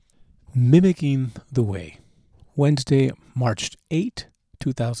Mimicking the Way, Wednesday, March 8,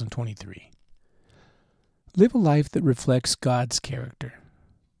 2023. Live a life that reflects God's character.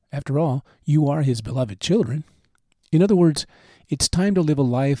 After all, you are His beloved children. In other words, it's time to live a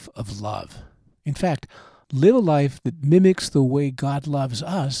life of love. In fact, live a life that mimics the way God loves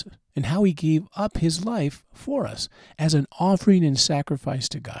us and how He gave up His life for us as an offering and sacrifice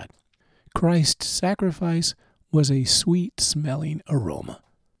to God. Christ's sacrifice was a sweet-smelling aroma.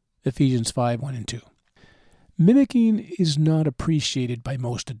 Ephesians 5, 1 and 2. Mimicking is not appreciated by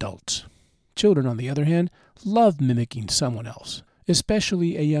most adults. Children, on the other hand, love mimicking someone else,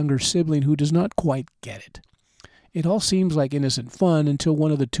 especially a younger sibling who does not quite get it. It all seems like innocent fun until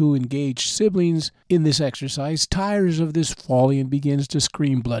one of the two engaged siblings in this exercise tires of this folly and begins to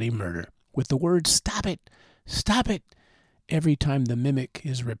scream bloody murder, with the words, "Stop it! Stop it!" every time the mimic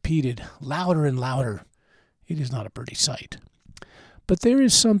is repeated louder and louder. It is not a pretty sight. But there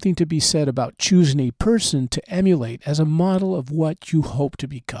is something to be said about choosing a person to emulate as a model of what you hope to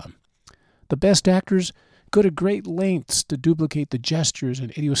become. The best actors go to great lengths to duplicate the gestures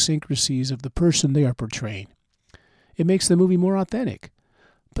and idiosyncrasies of the person they are portraying. It makes the movie more authentic,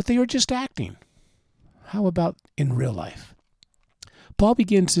 but they are just acting. How about in real life? Paul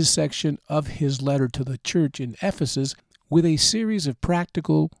begins this section of his letter to the church in Ephesus with a series of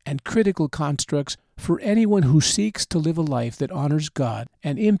practical and critical constructs for anyone who seeks to live a life that honors God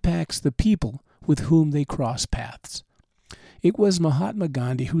and impacts the people with whom they cross paths. It was Mahatma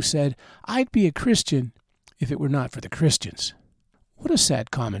Gandhi who said, "I'd be a Christian if it were not for the Christians." What a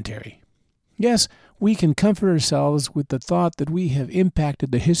sad commentary. Yes, we can comfort ourselves with the thought that we have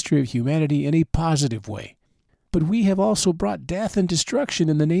impacted the history of humanity in a positive way. But we have also brought death and destruction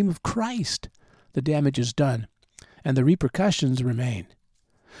in the name of Christ. The damage is done, and the repercussions remain.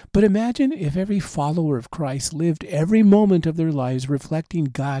 But imagine if every follower of Christ lived every moment of their lives reflecting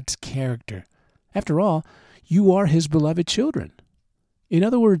God's character. After all, you are His beloved children. In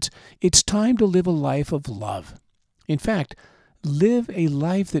other words, it's time to live a life of love. In fact, live a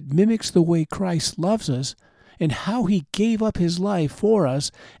life that mimics the way Christ loves us and how He gave up His life for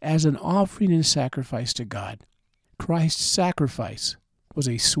us as an offering and sacrifice to God. Christ's sacrifice was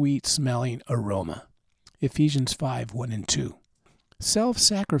a sweet-smelling aroma. Ephesians 5, 1 and 2.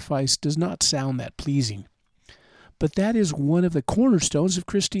 Self-sacrifice does not sound that pleasing, but that is one of the cornerstones of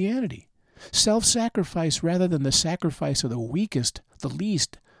Christianity. Self-sacrifice rather than the sacrifice of the weakest, the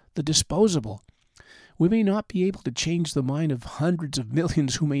least, the disposable. We may not be able to change the mind of hundreds of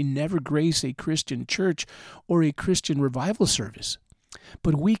millions who may never grace a Christian church or a Christian revival service,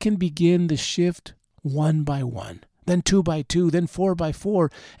 but we can begin the shift one by one, then 2 by 2, then 4 by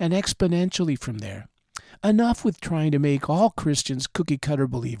 4, and exponentially from there. Enough with trying to make all Christians cookie-cutter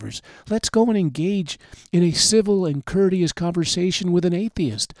believers. Let's go and engage in a civil and courteous conversation with an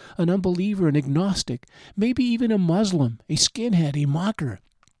atheist, an unbeliever, an agnostic, maybe even a Muslim, a skinhead, a mocker.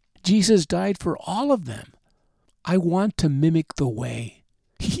 Jesus died for all of them. I want to mimic the way.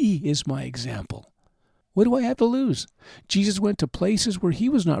 He is my example. What do I have to lose? Jesus went to places where He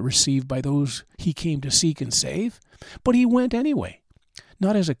was not received by those He came to seek and save, but He went anyway.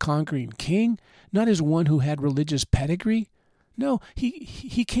 Not as a conquering king, not as one who had religious pedigree. No,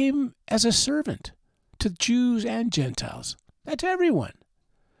 he came as a servant to Jews and Gentiles. That's everyone.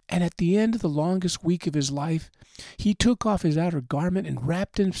 And at the end of the longest week of His life, He took off His outer garment and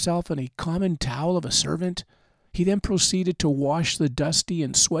wrapped Himself in a common towel of a servant. He then proceeded to wash the dusty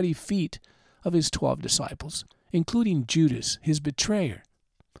and sweaty feet of His 12 disciples, including Judas, His betrayer.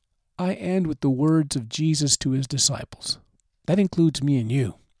 I end with the words of Jesus to His disciples. That includes me and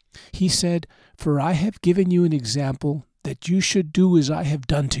you. He said, "For I have given you an example that you should do as I have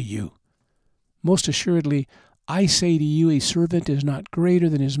done to you. Most assuredly, I say to you, a servant is not greater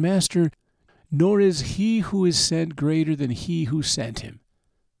than his master, nor is he who is sent greater than he who sent him."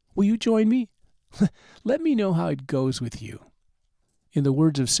 Will you join me? Let me know how it goes with you. In the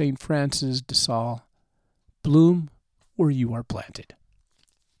words of St. Francis de Sales, bloom where you are planted.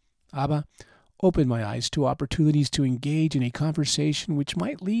 Abba, open my eyes to opportunities to engage in a conversation which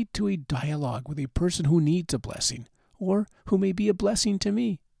might lead to a dialogue with a person who needs a blessing, or who may be a blessing to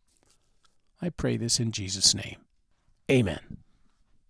me. I pray this in Jesus' name. Amen.